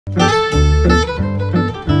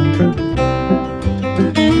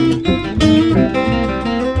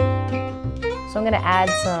going to add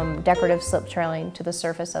some decorative slip trailing to the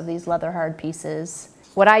surface of these leather hard pieces.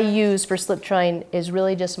 What I use for slip trailing is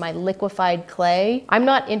really just my liquefied clay. I'm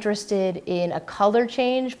not interested in a color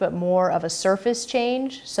change, but more of a surface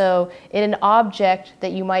change. So in an object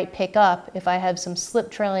that you might pick up, if I have some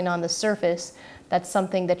slip trailing on the surface, that's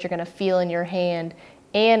something that you're going to feel in your hand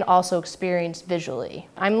and also experience visually.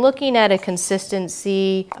 I'm looking at a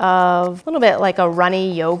consistency of a little bit like a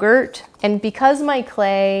runny yogurt. And because my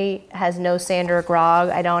clay has no sand or grog,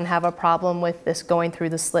 I don't have a problem with this going through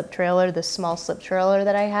the slip trailer, the small slip trailer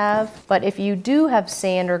that I have. But if you do have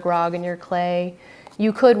sand or grog in your clay,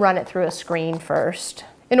 you could run it through a screen first.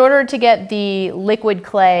 In order to get the liquid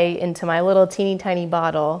clay into my little teeny tiny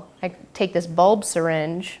bottle, I take this bulb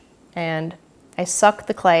syringe and I suck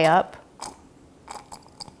the clay up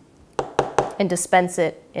and dispense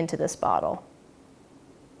it into this bottle.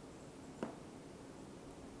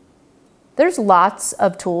 There's lots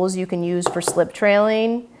of tools you can use for slip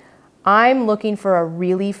trailing. I'm looking for a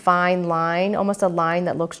really fine line, almost a line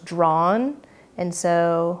that looks drawn. And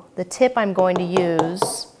so the tip I'm going to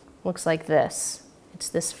use looks like this. It's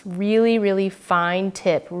this really, really fine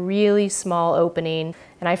tip, really small opening,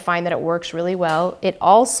 and I find that it works really well. It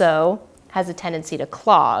also has a tendency to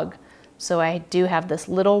clog. So I do have this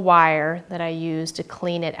little wire that I use to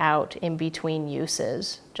clean it out in between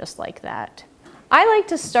uses, just like that. I like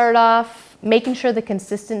to start off making sure the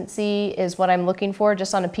consistency is what I'm looking for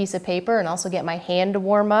just on a piece of paper, and also get my hand to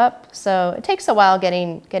warm up. So it takes a while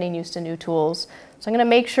getting used to new tools. So I'm gonna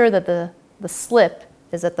make sure that the slip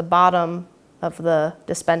is at the bottom of the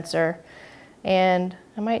dispenser. And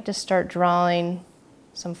I might just start drawing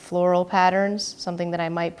some floral patterns, something that I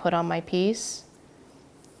might put on my piece.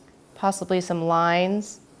 Possibly some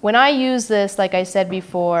lines. When I use this, like I said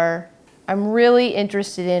before, I'm really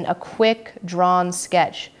interested in a quick drawn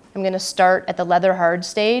sketch. I'm gonna start at the leather hard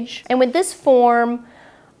stage. And with this form,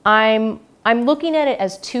 I'm looking at it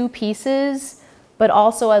as two pieces, but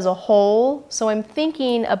also as a whole. So I'm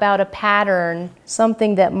thinking about a pattern,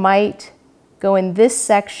 something that might go in this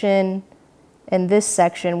section and this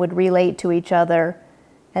section would relate to each other.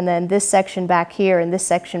 And then this section back here and this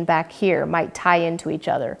section back here might tie into each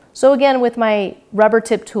other. So again, with my rubber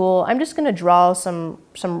tip tool, I'm just gonna draw some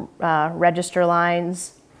register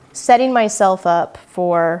lines, setting myself up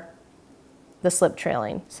for the slip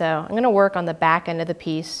trailing. So I'm gonna work on the back end of the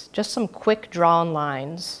piece, just some quick drawn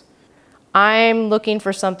lines. I'm looking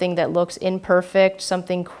for something that looks imperfect,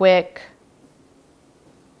 something quick.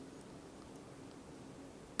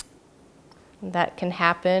 That can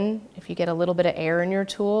happen if you get a little bit of air in your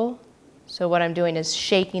tool. So what I'm doing is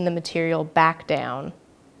shaking the material back down.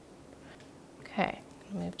 Okay,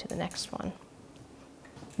 move to the next one.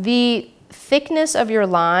 The thickness of your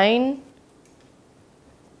line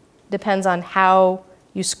depends on how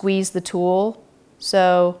you squeeze the tool.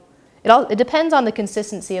 So it depends on the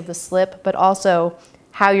consistency of the slip, but also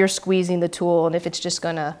how you're squeezing the tool and if it's just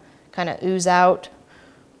gonna kind of ooze out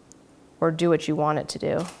or do what you want it to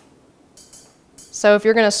do. So if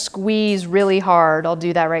you're gonna squeeze really hard, I'll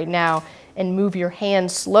do that right now, and move your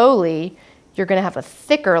hand slowly, you're gonna have a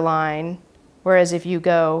thicker line, whereas if you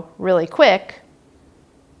go really quick,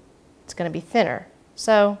 it's gonna be thinner.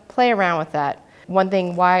 So play around with that. One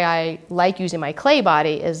thing why I like using my clay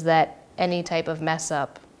body is that any type of mess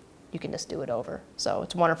up, you can just do it over. So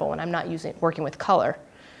it's wonderful when I'm not working with color.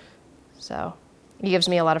 So it gives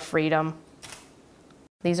me a lot of freedom.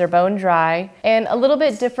 These are bone dry, and a little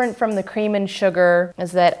bit different from the cream and sugar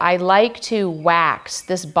is that I like to wax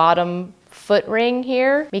this bottom foot ring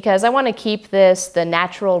here because I want to keep this the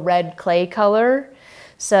natural red clay color.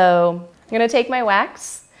 So I'm going to take my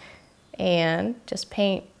wax and just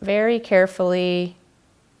paint very carefully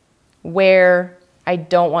where I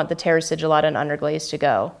don't want the Terra Sigillata and underglaze to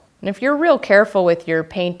go. And if you're real careful with your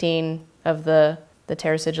painting of the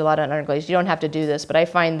Terra Sigillata and underglaze, you don't have to do this, but I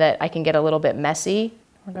find that I can get a little bit messy.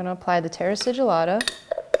 We're going to apply the Terra Sigillata.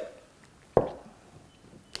 I'm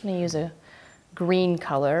going to use a green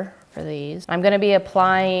color for these. I'm going to be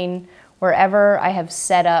applying wherever I have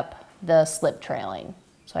set up the slip trailing.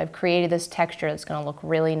 So I've created this texture that's going to look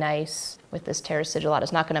really nice with this Terra Sigillata.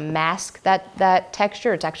 It's not going to mask that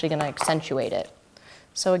texture, it's actually going to accentuate it.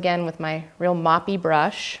 So again, with my real moppy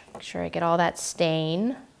brush, make sure I get all that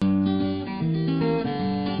stain.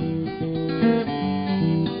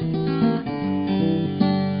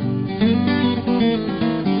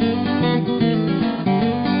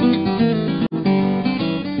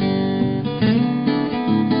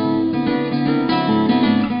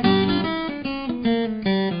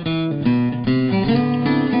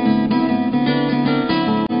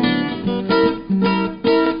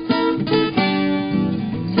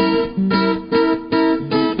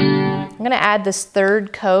 add this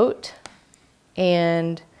third coat,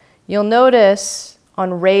 and you'll notice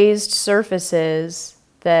on raised surfaces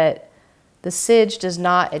that the Sig does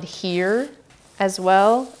not adhere as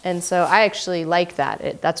well, and so I actually like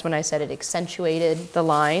that. That's when I said it accentuated the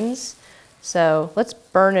lines. So let's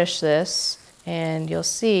burnish this, and you'll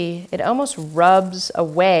see it almost rubs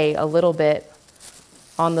away a little bit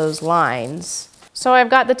on those lines. So I've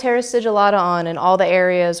got the Terra Sigillata on in all the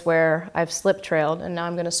areas where I've slip trailed, and now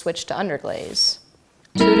I'm going to switch to underglaze.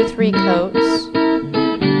 2 to 3 coats.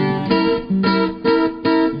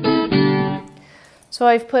 So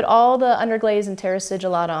I've put all the underglaze and Terra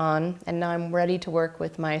Sigillata on, and now I'm ready to work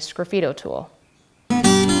with my Sgraffito tool.